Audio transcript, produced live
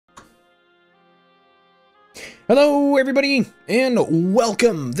Hello everybody and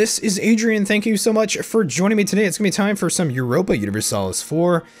welcome. This is Adrian. Thank you so much for joining me today. It's gonna be time for some Europa Universalis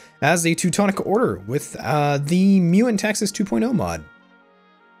IV as the Teutonic Order with the MEIOU and Taxes 2.0 mod.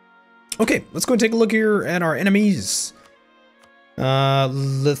 Okay, let's go and take a look here at our enemies.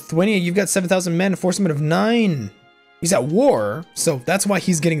 Lithuania, you've got 7,000 men, a force limit of 9. He's at war, so that's why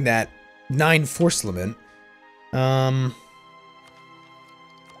he's getting that 9 force limit.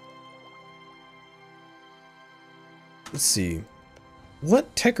 Let's see.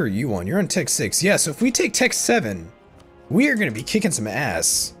 What tech are you on? You're on tech 6. Yeah, so if we take tech 7, we are going to be kicking some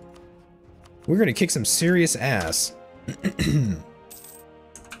ass. We're going to kick some serious ass. I'm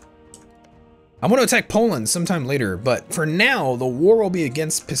going to attack Poland sometime later, but for now, the war will be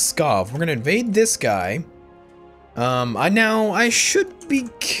against Pskov. We're going to invade this guy. I should be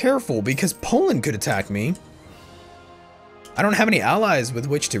careful because Poland could attack me. I don't have any allies with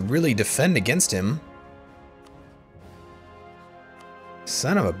which to really defend against him.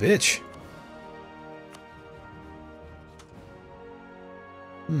 Son of a bitch.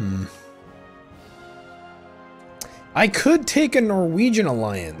 I could take a Norwegian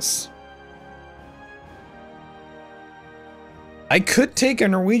alliance.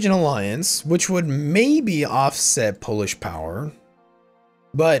 Which would maybe offset Polish power.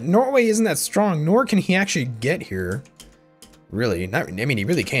 But Norway isn't that strong, nor can he actually get here. Really, I mean, he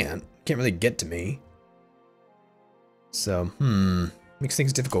really can't. Can't really get to me. So, makes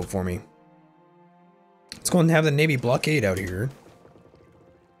things difficult for me. Let's go and have the Navy blockade out here.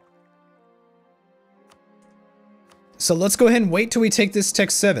 So let's go ahead and wait till we take this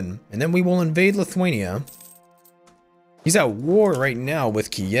Tech 7, and then we will invade Lithuania. He's at war right now with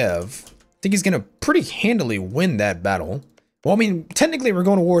Kiev. I think he's gonna pretty handily win that battle. Well, I mean, technically we're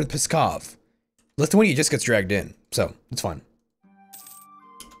going to war with Pskov. Lithuania just gets dragged in, so it's fine.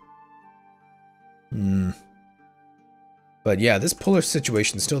 But yeah, this Polish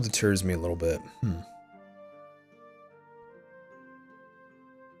situation still deters me a little bit.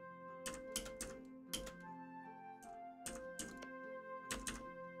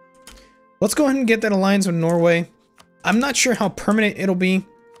 Let's go ahead and get that alliance with Norway. I'm not sure how permanent it'll be,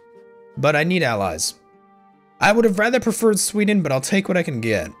 but I need allies. I would have rather preferred Sweden, but I'll take what I can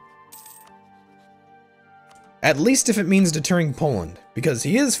get. At least if it means deterring Poland, because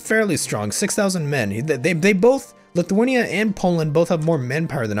he is fairly strong, 6,000 men. They both... Lithuania and Poland both have more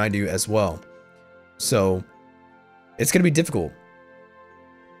manpower than I do as well. So, it's going to be difficult.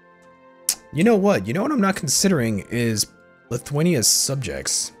 You know what? You know what I'm not considering is Lithuania's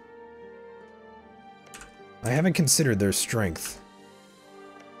subjects. I haven't considered their strength.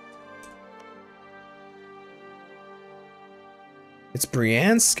 It's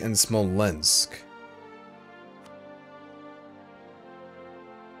Bryansk and Smolensk.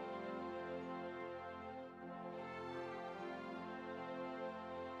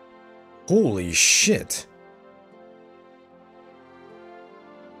 Holy shit.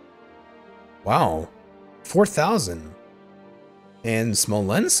 Wow. 4,000. And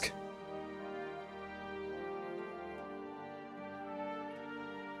Smolensk?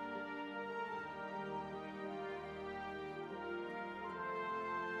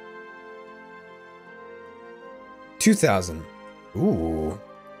 $2,000. Ooh.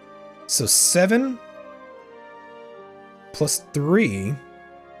 So 7 plus 3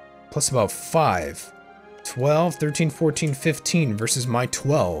 plus about 5. 12, 13, 14, 15 versus my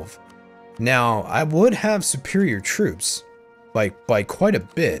 12. Now, I would have superior troops by quite a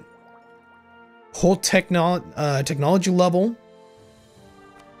bit. Whole technology level.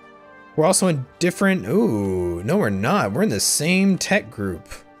 We're also in different... Ooh, no we're not. We're in the same tech group.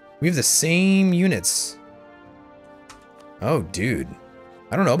 We have the same units. Oh, dude.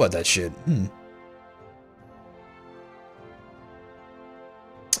 I don't know about that shit.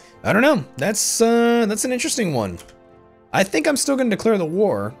 I don't know. That's an interesting one. I think I'm still going to declare the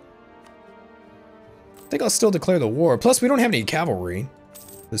war. I think I'll still declare the war. Plus, we don't have any cavalry.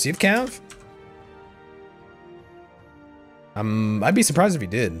 Does he have cav? I'd be surprised if he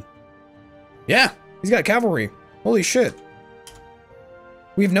did. Yeah, he's got cavalry. Holy shit.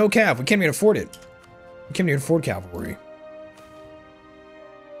 We have no cav. We can't even afford it. We can't even afford cavalry.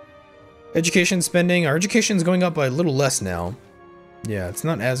 Education spending. Our education's going up by a little less now. Yeah, it's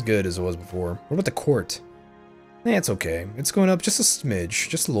not as good as it was before. What about the court? Eh, it's okay. It's going up just a smidge,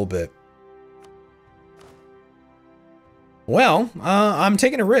 just a little bit. Well, I'm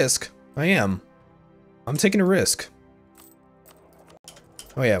taking a risk. I am. I'm taking a risk.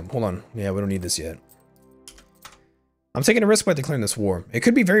 Oh yeah, hold on. Yeah, we don't need this yet. I'm taking a risk by declaring this war. It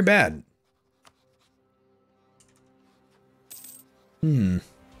could be very bad.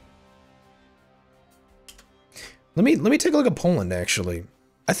 Let me take a look at Poland, actually.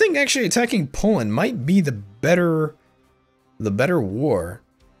 I think actually attacking Poland might be the better war.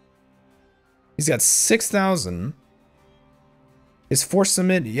 He's got 6,000. His force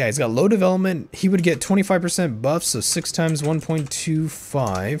limit, yeah, he's got low development. He would get 25% buff, so 6 times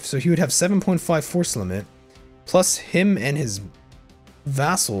 1.25. So he would have 7.5 force limit. Plus him and his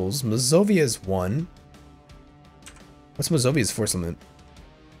vassals. Mazovia is 1. What's Mazovia's force limit?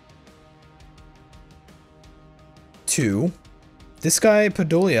 2. This guy,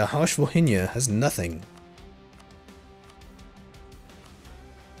 Podolia, Haush-Volhynia, has nothing.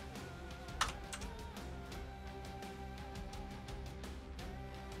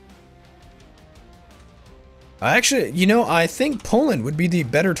 Actually, you know, I think Poland would be the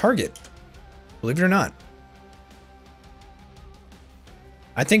better target. Believe it or not.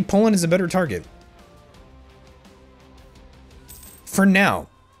 I think Poland is a better target. For now.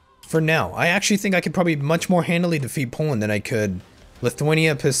 For now. I actually think I could probably much more handily defeat Poland than I could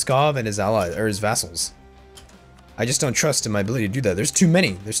Lithuania, Pskov, and his allies, or his vassals. I just don't trust in my ability to do that. There's too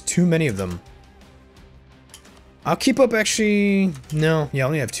many. There's too many of them. I'll keep up actually... No, yeah, I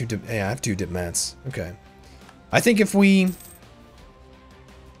only have 2 yeah, I have 2 diplomats. Okay. I think if we...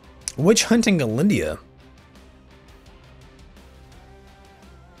 Witch hunting Galindia.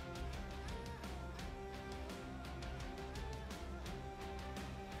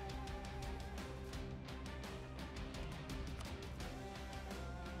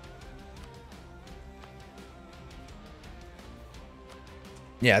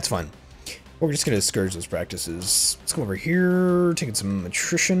 Yeah, it's fine. We're just gonna discourage those practices. Let's go over here, taking some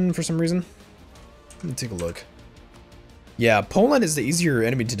attrition for some reason. Let me take a look. Yeah, Poland is the easier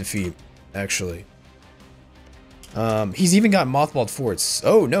enemy to defeat, actually. He's even got mothballed forts.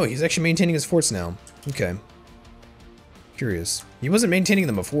 Oh, no, he's actually maintaining his forts now. Okay. Curious. He wasn't maintaining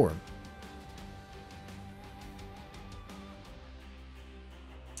them before.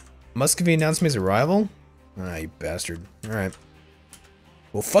 Muscovy announced me his arrival? Ah, you bastard. Alright.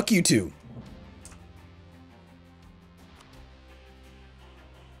 Well, fuck you too.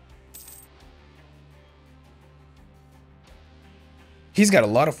 He's got a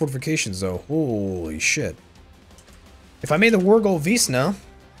lot of fortifications, though. Holy shit. If I made the war goal Visna...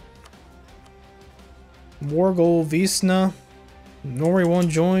 Norway won't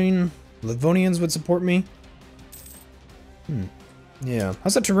join. Livonians would support me. Yeah.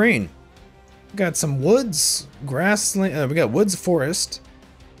 How's that terrain? We got some woods, grassland... we got woods, forest,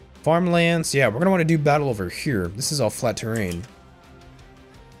 farmlands. Yeah, we're gonna want to do battle over here. This is all flat terrain.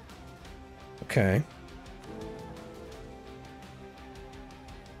 Okay.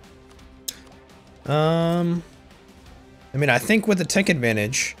 I mean, I think with the tech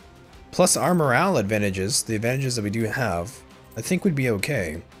advantage, plus our morale advantages, the advantages that we do have, I think we'd be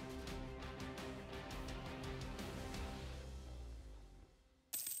okay.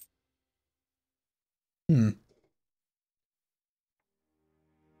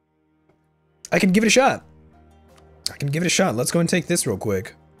 I can give it a shot. Let's go and take this real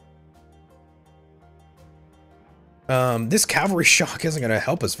quick. This cavalry shock isn't gonna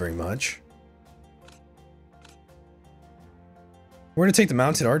help us very much. We're gonna take the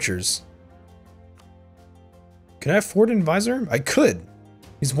mounted archers. Can I afford an advisor? I could.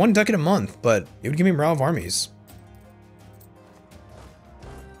 He's 1 ducat a month, but it would give me morale of armies.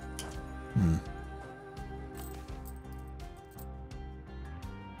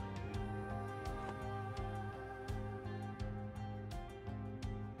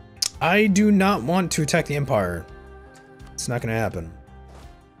 I do not want to attack the Empire. It's not gonna happen.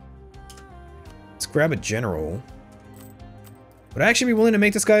 Let's grab a general. Would I actually be willing to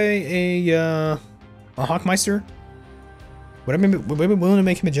make this guy a Hawkmeister? Would I be willing to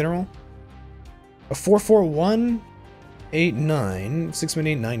make him a general? A 441, 89,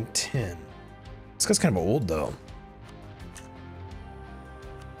 618, 910. This guy's kind of old though.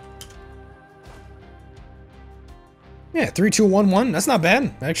 Yeah, 3211. That's not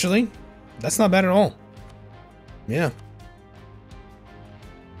bad, actually. That's not bad at all. Yeah.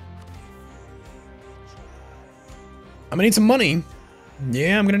 I'm gonna need some money.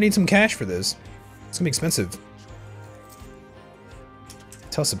 Yeah, I'm gonna need some cash for this. It's gonna be expensive.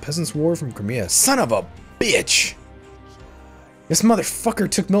 Tell us a peasants' war from Crimea. Son of a bitch! This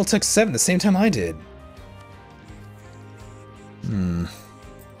motherfucker took Miltech 7 the same time I did.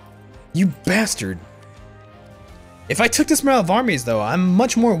 You bastard. If I took this morale of armies, though, I'm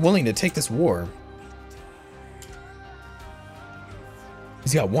much more willing to take this war.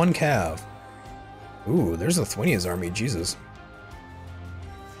 He's got 1 cav. Ooh, there's Lithuania's army, Jesus.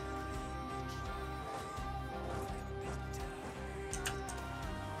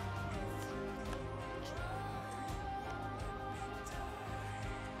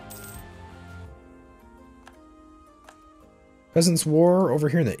 Peasants' War over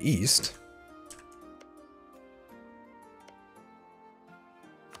here in the east.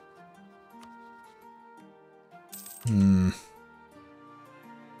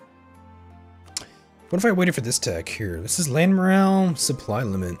 What if I waited for this tech here? This is land morale, supply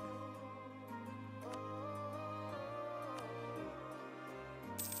limit.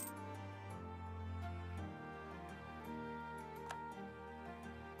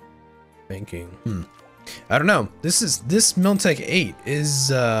 Banking. I don't know. This Miltech 8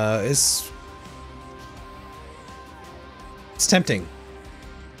 is it's tempting.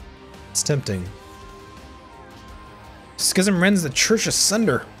 It's tempting. Schism rends the church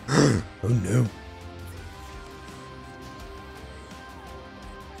asunder. Oh no.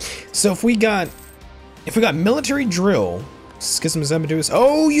 So if we got military drill, Schism is ambiguous.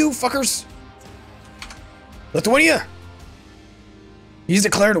 Oh, you fuckers! Lithuania! He's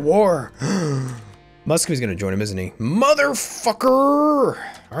declared war. Muscovy's gonna join him, isn't he? Motherfucker!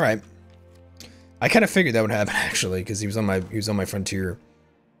 All right. I kind of figured that would happen actually, because he was on my frontier.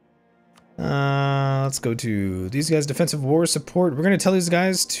 Let's go to these guys. Defensive war support. We're gonna tell these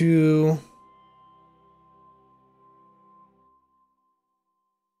guys to.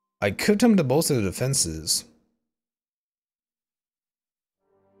 I could tell them to bolster the defenses.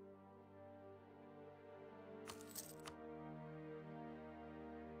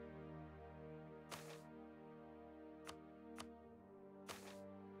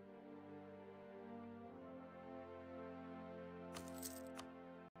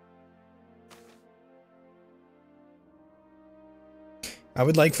 I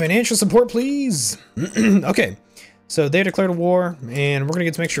would like financial support, please. Okay, so they declared a war, and we're gonna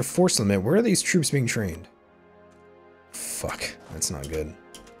get some extra force limit. Where are these troops being trained? Fuck, that's not good.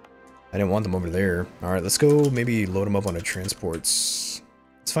 I didn't want them over there. All right, let's go maybe load them up on a transports.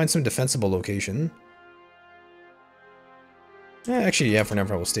 Let's find some defensible location. Actually, yeah, for now,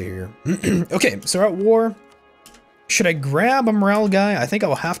 we'll stay here. Okay, so we're at war. Should I grab a morale guy? I think I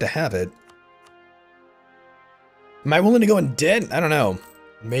will have to have it. Am I willing to go in debt? I don't know.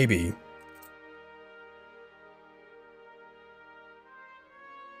 Maybe.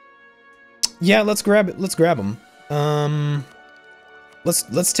 Yeah, let's grab it. Let's grab him.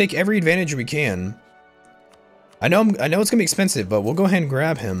 Let's take every advantage we can. I know it's gonna be expensive, but we'll go ahead and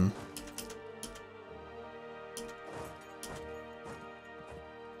grab him.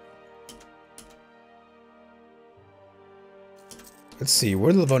 Let's see, where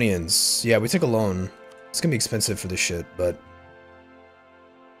are the Livonians? Yeah, we took a loan. It's gonna be expensive for this shit, but...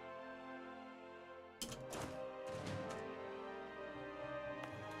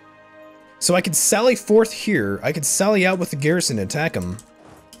 So I could sally forth here. I could sally out with the garrison and attack them.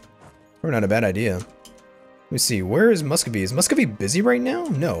 Probably not a bad idea. Let me see, where is Muscovy? Is Muscovy busy right now?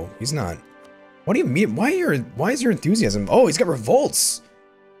 No, he's not. What do you mean? Why is your enthusiasm? Oh, he's got revolts!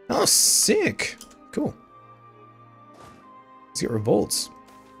 Oh, sick! Cool. He's got revolts.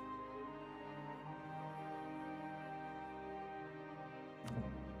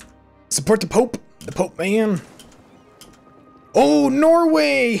 Support the Pope man. Oh,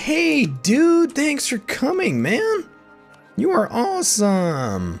 Norway! Hey, dude, thanks for coming, man. You are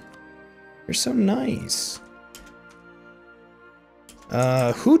awesome. You're so nice.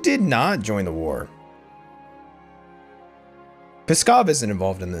 Who did not join the war? Pskov isn't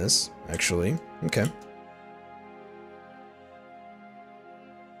involved in this, actually. Okay.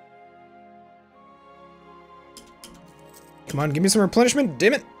 Come on, give me some replenishment,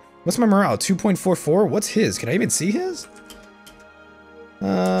 damn it! What's my morale? 2.44? What's his? Can I even see his?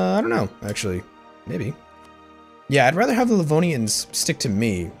 I don't know, actually. Maybe. Yeah, I'd rather have the Livonians stick to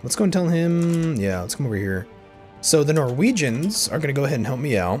me. Let's go and tell him... Yeah, let's come over here. So the Norwegians are going to go ahead and help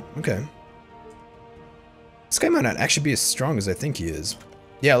me out. Okay. This guy might not actually be as strong as I think he is.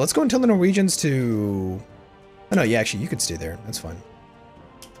 Yeah, let's go and tell the Norwegians to... Oh, no, yeah, actually, you could stay there. That's fine.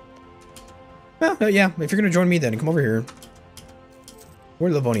 Well, no, yeah, if you're going to join me then, come over here. Where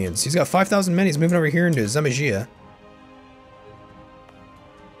are the Livonians? He's got 5,000 men. He's moving over here into Zamajia.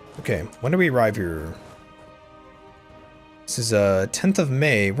 Okay, when do we arrive here? This is 10th of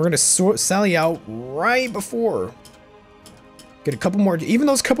May. We're gonna sally out right before. Get a couple more, even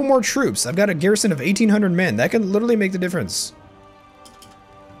those couple more troops. I've got a garrison of 1,800 men. That can literally make the difference.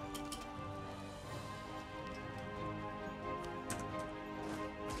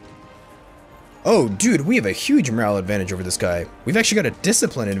 Oh, dude, we have a huge morale advantage over this guy. We've actually got a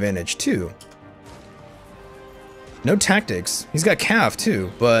discipline advantage, too. No tactics. He's got calf,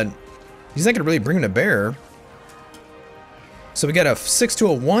 too, but he's not going to really bring him to bear. So we got a 6 to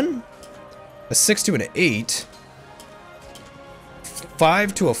a 1, a 6 to an 8,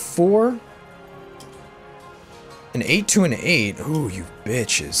 5 to a 4, An 8 to an 8. Ooh, you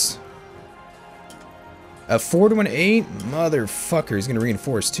bitches. A 4 to an 8? Motherfucker, he's gonna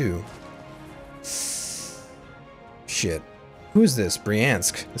reinforce too. Shit. Who is this?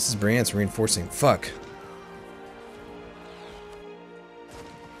 Bryansk. This is Bryansk reinforcing. Fuck.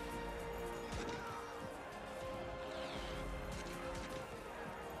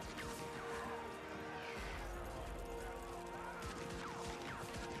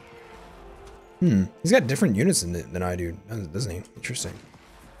 He's got different units than I do, doesn't he? Interesting.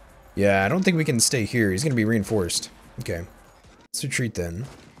 Yeah, I don't think we can stay here. He's gonna be reinforced. Okay. Let's retreat then.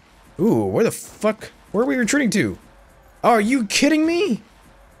 Ooh, where the fuck? Where are we retreating to? Oh, are you kidding me?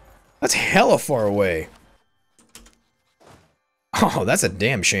 That's hella far away. Oh, that's a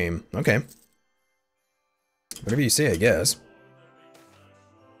damn shame. Okay. Whatever you say, I guess.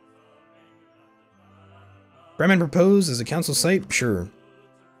 Bremen proposed as a council site? Sure.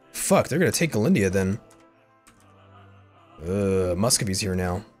 Fuck, they're gonna take Galindia then. Muscovy's here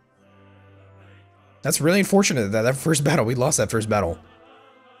now. That's really unfortunate that first battle, we lost that first battle.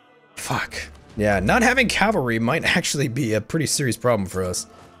 Fuck. Yeah, not having cavalry might actually be a pretty serious problem for us.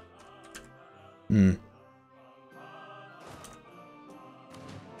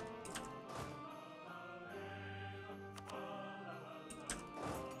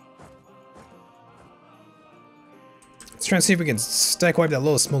 Let's try and see if we can stack wipe that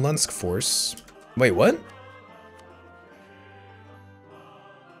little Smolensk force. Wait, what?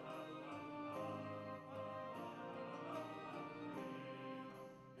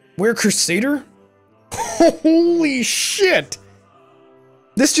 We're Crusader? Holy shit!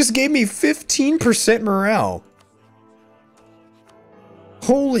 This just gave me 15% morale.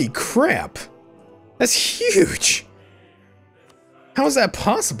 Holy crap. That's huge. How is that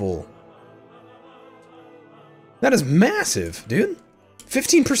possible? That is massive, dude.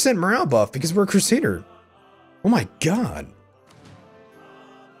 15% morale buff because we're a Crusader. Oh my god.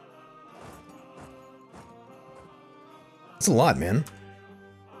 That's a lot, man.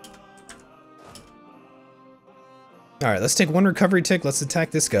 Alright, let's take one recovery tick. Let's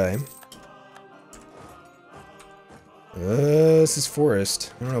attack this guy. This is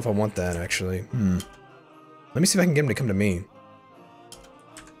forest. I don't know if I want that, actually. Let me see if I can get him to come to me.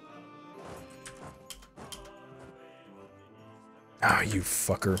 Ah, you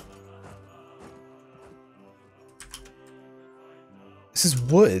fucker. This is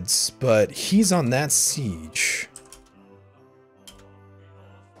woods, but he's on that siege.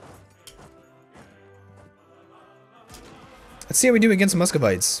 Let's see how we do against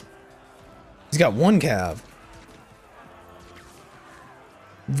Muscovites. He's got one cav.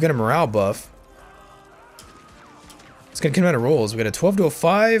 We've got a morale buff. It's gonna come out of rolls. We got a 12 to a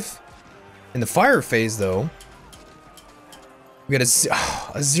 5 in the fire phase, though. We got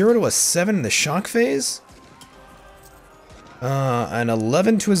a 0 to a 7 in the shock phase. An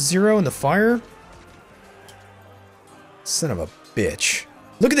 11 to a 0 in the fire. Son of a bitch.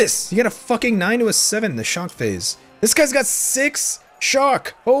 Look at this! You got a fucking 9 to a 7 in the shock phase. This guy's got 6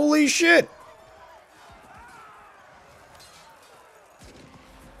 shock! Holy shit!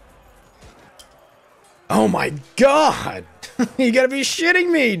 Oh my god! You gotta be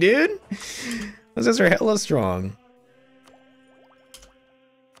shitting me, dude! Those guys are hella strong.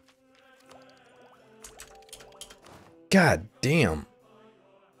 God damn.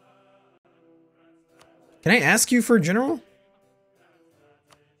 Can I ask you for a general?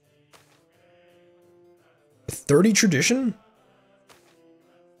 30 tradition?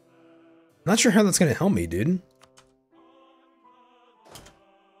 Not sure how that's gonna help me, dude.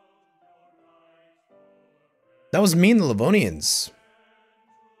 That was me and the Livonians.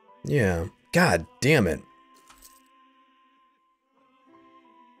 Yeah. God damn it.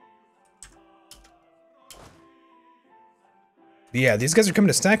 Yeah, these guys are coming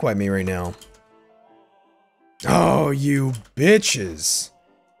to stack wipe me right now. Oh, you bitches.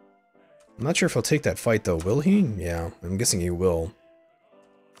 I'm not sure if he'll take that fight, though. Will he? Yeah, I'm guessing he will.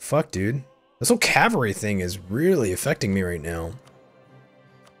 Fuck, dude. This whole cavalry thing is really affecting me right now.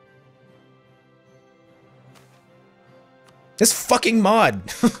 This fucking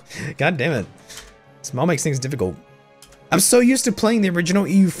mod! God damn it. This mod makes things difficult. I'm so used to playing the original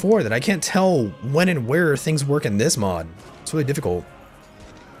EU4 that I can't tell when and where things work in this mod. It's really difficult.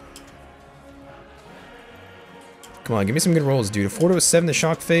 Come on, give me some good rolls, dude. A 4 to a 7 the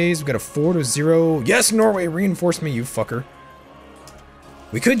shock phase. We got a 4 to 0. Yes, Norway, reinforce me, you fucker.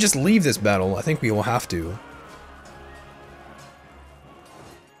 We could just leave this battle. I think we will have to.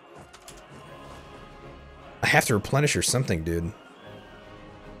 I have to replenish or something, dude.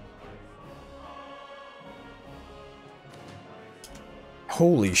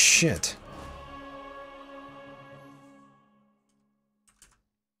 Holy shit.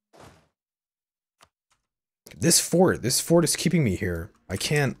 This fort is keeping me here. I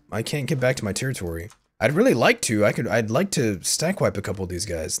can't get back to my territory. I'd really like to. I'd like to stack wipe a couple of these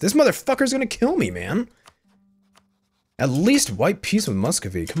guys. This motherfucker's gonna kill me, man. At least wipe peace with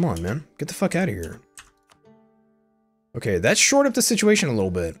Muscovy. Come on, man. Get the fuck out of here. Okay, that shored up the situation a little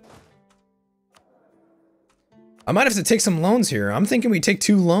bit. I might have to take some loans here. I'm thinking we take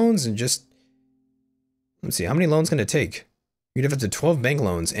 2 loans and just... Let's see, how many loans can it take? You'd have up to 12 bank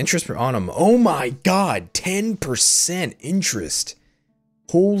loans. Interest per annum. Oh my god, 10% interest.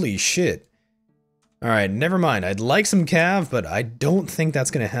 Holy shit. Alright, never mind. I'd like some cav, but I don't think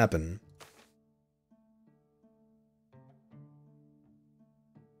that's gonna happen.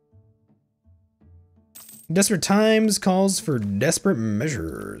 Desperate times calls for desperate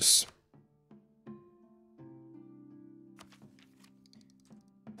measures.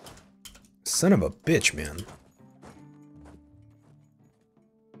 Son of a bitch, man.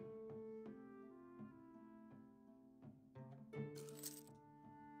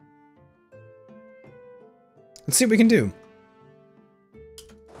 Let's see what we can do.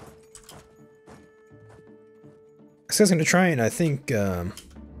 This guy's gonna try and I think, ooh,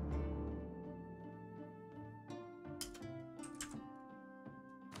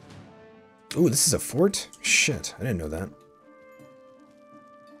 this is a fort? Shit, I didn't know that.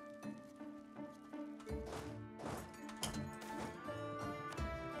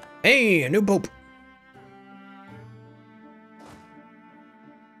 Hey, a new pope.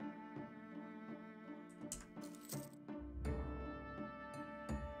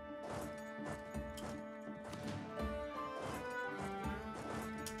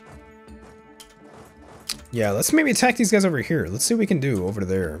 Yeah, let's maybe attack these guys over here. Let's see what we can do over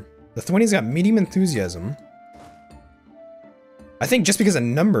there. The Lithuanians got medium enthusiasm. I think just because of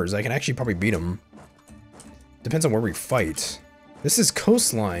numbers, I can actually probably beat them. Depends on where we fight. This is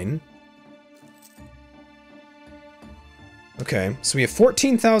coastline. Okay, so we have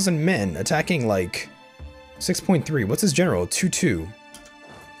 14,000 men attacking like 6.3. What's his general? 2-2.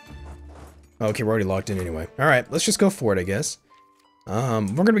 Okay, we're already locked in anyway. Alright, let's just go for it, I guess. We're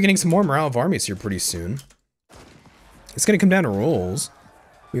gonna be getting some more morale of armies here pretty soon. It's gonna come down to rolls.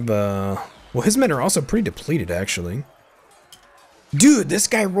 We've, well, his men are also pretty depleted, actually. Dude, this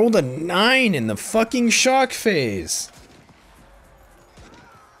guy rolled a 9 in the fucking shock phase.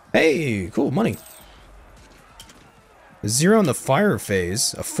 Hey, cool, money. A 0 in the fire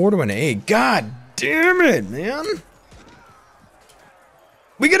phase, a 4 to an 8. God damn it, man.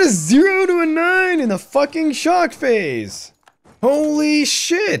 We got a 0 to a 9 in the fucking shock phase. Holy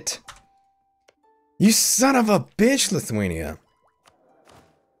shit. You son of a bitch, Lithuania.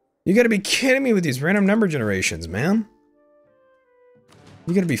 You gotta be kidding me with these random number generations, man.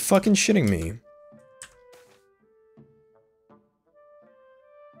 You gotta be fucking shitting me.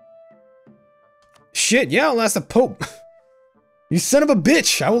 Shit, yeah, I'll ask the Pope. You son of a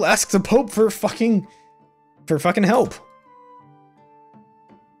bitch! I will ask the Pope for fucking help.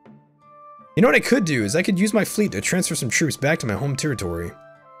 You know what I could do is I could use my fleet to transfer some troops back to my home territory.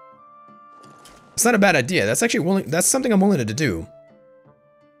 It's not a bad idea. That's actually that's something I'm willing to do.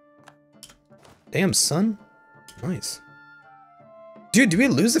 Damn, son. Nice. Dude, did we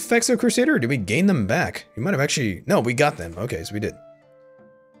lose the Fexo Crusader or did we gain them back? We might have actually... No, we got them. Okay, so we did.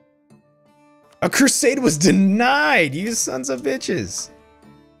 A crusade was denied! You sons of bitches!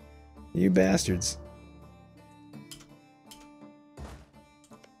 You bastards.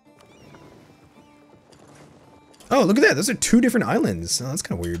 Oh, look at that! Those are 2 different islands. Oh, that's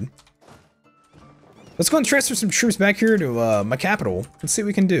kind of weird. Let's go and transfer some troops back here to my capital. Let's see what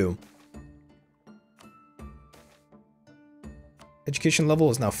we can do. Education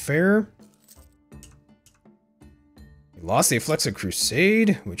level is now fair. We lost the Aflexa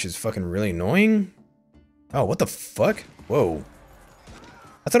Crusade, which is fucking really annoying. Oh, what the fuck? Whoa.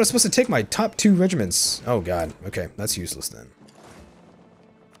 I thought I was supposed to take my top 2 regiments. Oh god. Okay, that's useless then.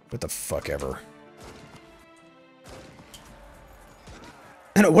 What the fuck ever.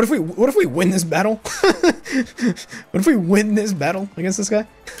 And what if we win this battle? What if we win this battle against this guy?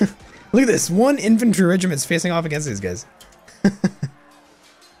 Look at this. 1 infantry regiment's facing off against these guys.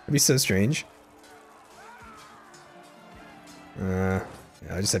 That'd be so strange. Yeah,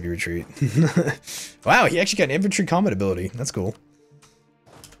 I just have you retreat. Wow, he actually got an infantry combat ability. That's cool.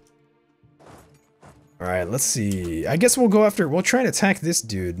 Alright, let's see. I guess we'll go after... We'll try and attack this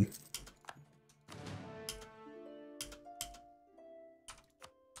dude.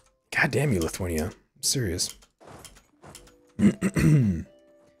 God damn you, Lithuania. I'm serious. Let's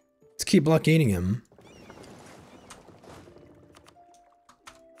keep blockading him.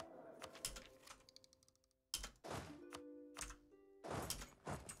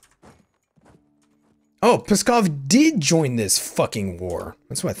 Oh, Pskov did join this fucking war.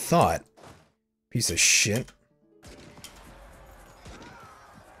 That's what I thought. Piece of shit.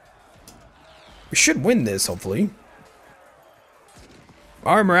 We should win this, hopefully.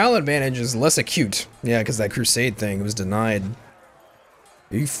 Our morale advantage is less acute. Yeah, because that crusade thing was denied.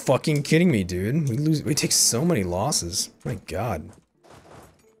 Are you fucking kidding me, dude? We take so many losses. My god.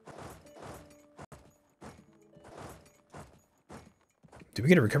 Did we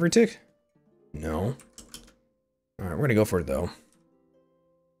get a recovery tick? No. Alright, we're gonna go for it though.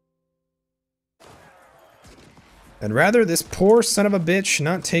 I'd rather this poor son of a bitch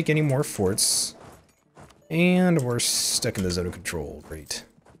not take any more forts. And we're stuck in the zone of control. Great.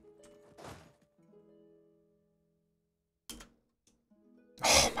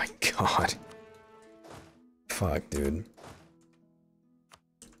 Oh my god. Fuck, dude.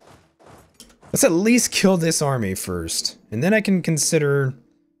 Let's at least kill this army first. And then I can consider...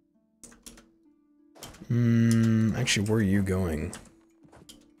 actually, where are you going?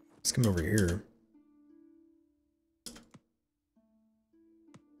 Let's come over here.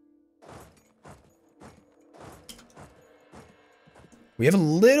 We have a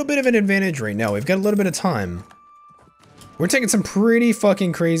little bit of an advantage right now. We've got a little bit of time. We're taking some pretty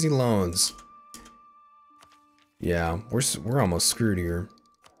fucking crazy loans. Yeah, we're almost screwed here.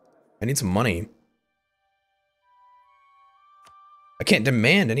 I need some money. I can't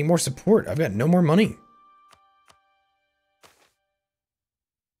demand any more support. I've got no more money.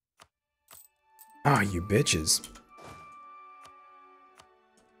 Ah, you bitches.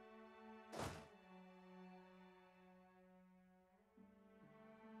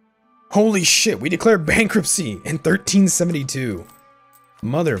 Holy shit, we declared bankruptcy in 1372.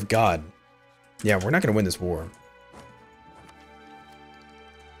 Mother of God. Yeah, we're not gonna win this war.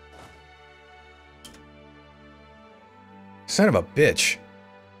 Son of a bitch.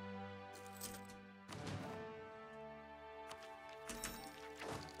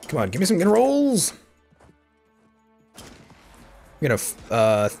 Come on, give me some good rolls. We got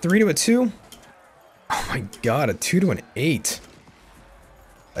a 3 to a 2. Oh my god, a 2 to an 8.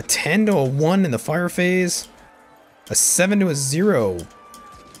 A 10 to a 1 in the fire phase. A 7 to a 0.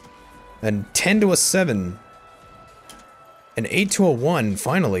 And 10 to a 7. An 8 to a 1,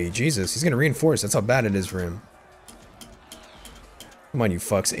 finally. Jesus, he's gonna reinforce. That's how bad it is for him. Come on, you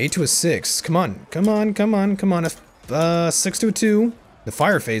fucks. 8 to a 6. Come on. Come on, come on, come on. 6 to a 2. The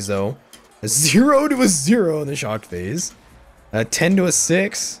fire phase, though. A 0 to a 0 in the shock phase. A 10 to a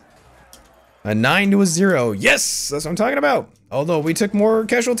 6. A 9 to a 0. Yes! That's what I'm talking about. Although we took more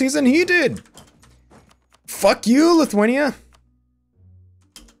casualties than he did. Fuck you, Lithuania.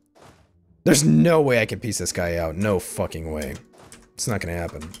 There's no way I can piece this guy out. No fucking way. It's not gonna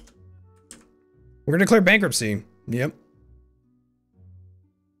happen. We're gonna declare bankruptcy. Yep.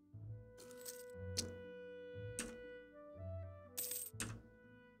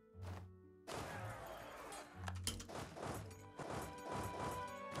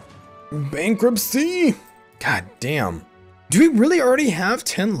 Bankruptcy? God damn. Do we really already have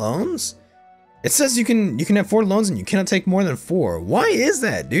 10 loans? It says you can have 4 loans and you cannot take more than 4. Why is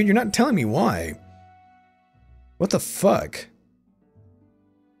that, dude? You're not telling me why. What the fuck?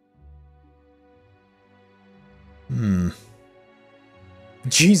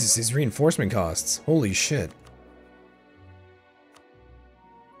 Jesus, these reinforcement costs. Holy shit.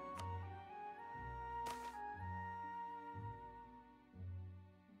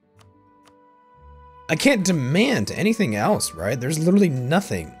 I can't demand anything else, right? There's literally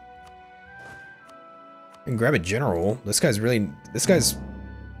nothing. I can grab a general. This guy's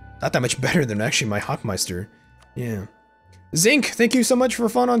not that much better than actually my Hockmeister. Yeah. Zinc, thank you so much for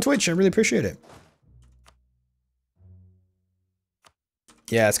fun on Twitch. I really appreciate it.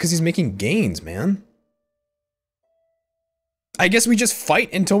 Yeah, it's because he's making gains, man. I guess we just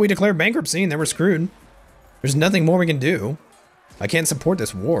fight until we declare bankruptcy and then we're screwed. There's nothing more we can do. I can't support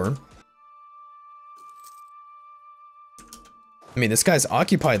this war. I mean, this guy's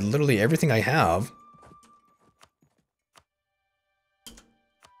occupied literally everything I have.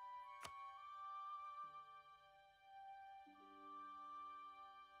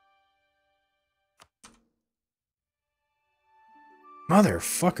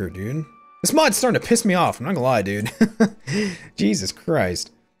 Motherfucker, dude. This mod's starting to piss me off. I'm not gonna lie, dude. Jesus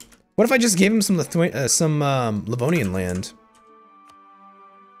Christ. What if I just gave him some Livonian land?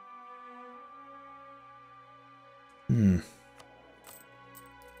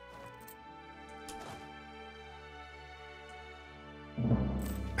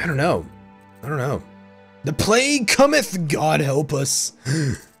 I don't know. I don't know. The plague cometh, God help us.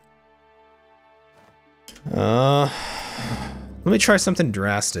 Let me try something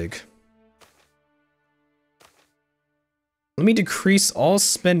drastic. Let me decrease all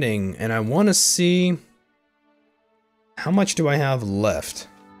spending, and I want to see how much do I have left.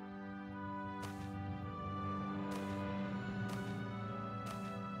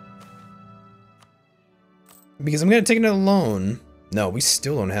 Because I'm going to take another loan. No, we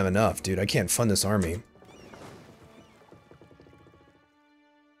still don't have enough, dude. I can't fund this army.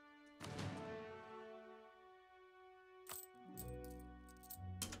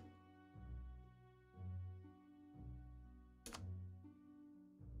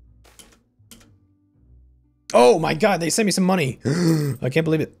 Oh my god, they sent me some money. I can't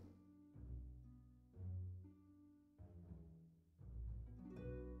believe it.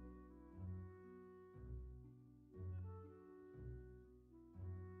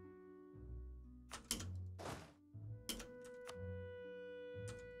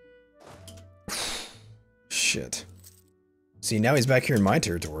 Shit. See, now he's back here in my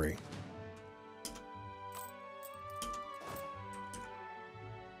territory.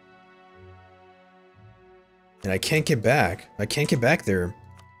 And I can't get back. I can't get back there.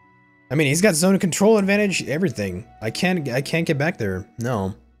 I mean, he's got zone of control advantage, everything. I can't get back there.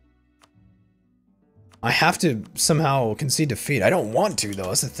 No. I have to somehow concede defeat. I don't want to, though.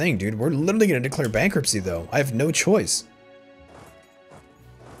 That's the thing, dude. We're literally going to declare bankruptcy, though. I have no choice.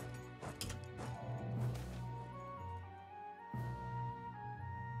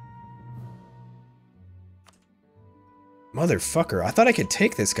 Motherfucker. I thought I could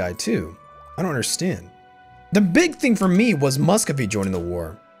take this guy, too. I don't understand. The big thing for me was Muscovy joining the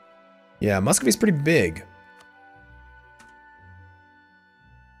war. Yeah, Muscovy's pretty big.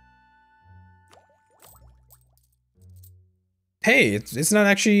 Hey, it's not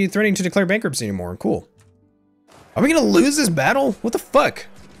actually threatening to declare bankruptcy anymore. Cool. Are we gonna lose this battle? What the fuck?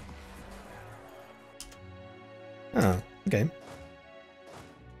 Oh, okay.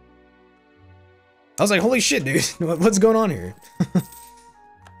 I was like, holy shit, dude. What's going on here?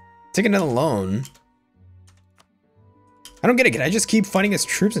 Take another loan. I don't get it. Can I just keep fighting his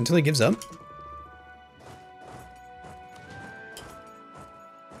troops until he gives up?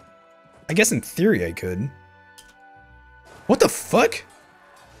 I guess in theory I could. What the fuck?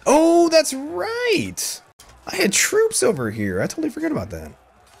 Oh, that's right! I had troops over here. I totally forgot about that.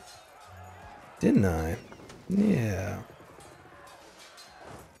 Didn't I? Yeah.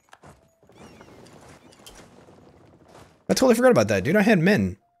 I totally forgot about that, dude. I had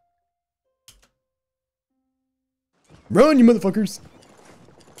men. Run, you motherfuckers!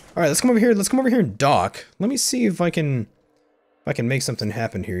 All right, let's come over here. Let's come over here and dock. Let me see if I can make something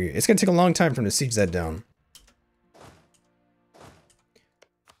happen here. It's gonna take a long time for him to siege that down.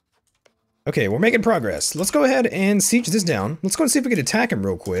 Okay, we're making progress. Let's go ahead and siege this down. Let's go and see if we can attack him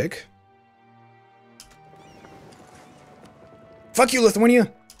real quick. Fuck you,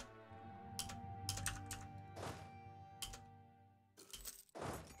 Lithuania!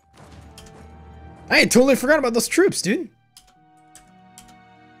 I had totally forgot about those troops, dude.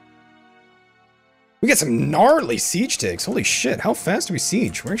 We got some gnarly siege ticks. Holy shit, how fast do we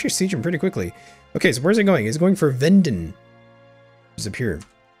siege? We're actually sieging pretty quickly. Okay, so where's it going? It's going for Venden. It's up here.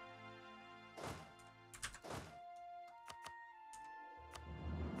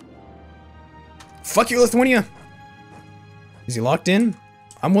 Fuck you, Lithuania! Is he locked in?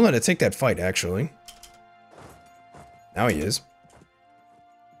 I'm willing to take that fight, actually. Now he is.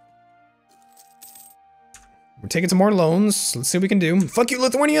 We're taking some more loans. Let's see what we can do. Fuck you,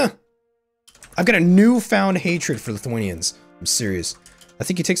 Lithuania! I've got a newfound hatred for Lithuanians. I'm serious. I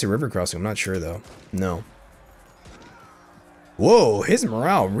think he takes a river crossing. I'm not sure, though. No. Whoa, his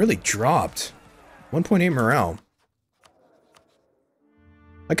morale really dropped. 1.8 morale.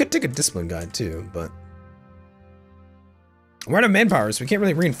 I could take a discipline guide, too, but... we're out of manpower, so we can't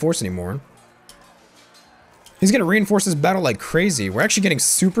really reinforce anymore. He's gonna reinforce this battle like crazy. We're actually getting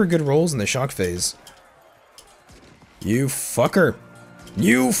super good rolls in the shock phase. You fucker.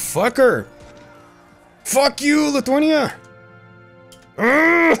 You fucker. Fuck you, Lithuania.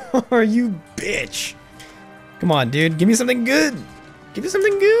 You bitch. Come on, dude. Give me something good. Give me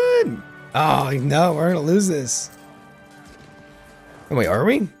something good. Oh, no. We're going to lose this. Oh, wait, are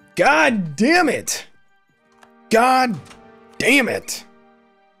we? God damn it. God damn it.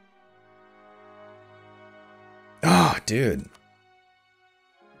 Oh, dude.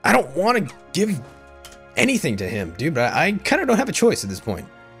 I don't want to give anything to him, dude, but I kind of don't have a choice at this point.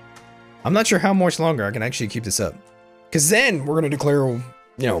 I'm not sure how much longer I can actually keep this up. Because then we're going to declare, you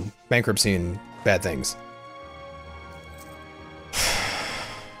know, bankruptcy and bad things.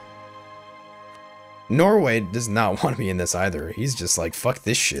 Norway does not want me in this either. He's just like, fuck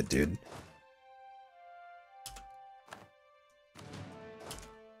this shit, dude.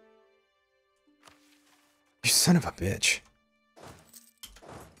 You son of a bitch.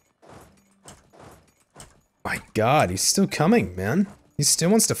 my god, he's still coming, man. He still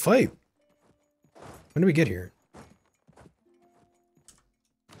wants to fight. When do we get here?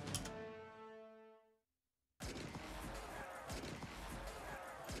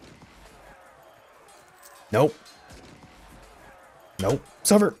 Nope. Nope.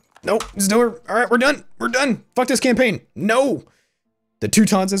 It's over. Nope. It's over. Alright, we're done. We're done. Fuck this campaign. No. The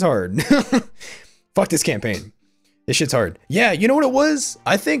Teutons is hard. Fuck this campaign. This shit's hard. Yeah, you know what it was?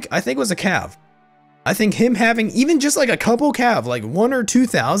 I think it was a cav. I think him having even just like a couple cav, like 1,000 or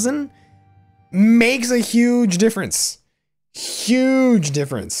 2,000, makes a huge difference. Huge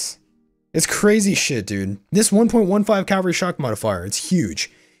difference. It's crazy shit, dude. This 1.15 cavalry shock modifier, it's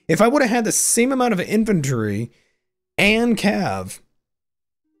huge. If I would have had the same amount of infantry and cav,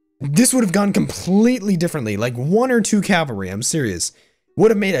 this would have gone completely differently. Like 1 or 2 cavalry, I'm serious.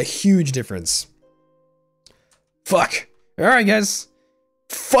 Would have made a huge difference. Fuck. Alright, guys.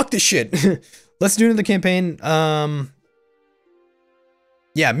 Fuck this shit. Let's do another campaign. Yeah,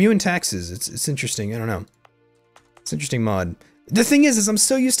 MEIOU and Taxes. It's interesting. I don't know. It's an interesting mod. The thing is I'm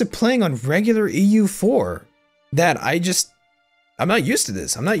so used to playing on regular EU4 that I'm not used to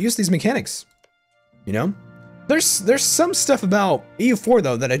this. I'm not used to these mechanics. You know? There's some stuff about EU4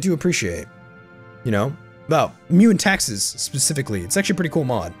 though that I do appreciate. You know? About MEIOU and Taxes specifically. It's actually a pretty cool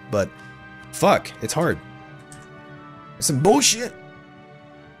mod, but fuck, it's hard. It's some bullshit.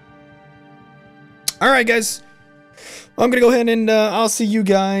 Alright guys. I'm gonna go ahead and I'll see you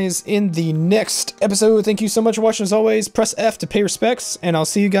guys in the next episode. Thank you so much for watching as always. Press F to pay respects, and I'll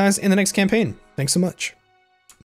see you guys in the next campaign. Thanks so much.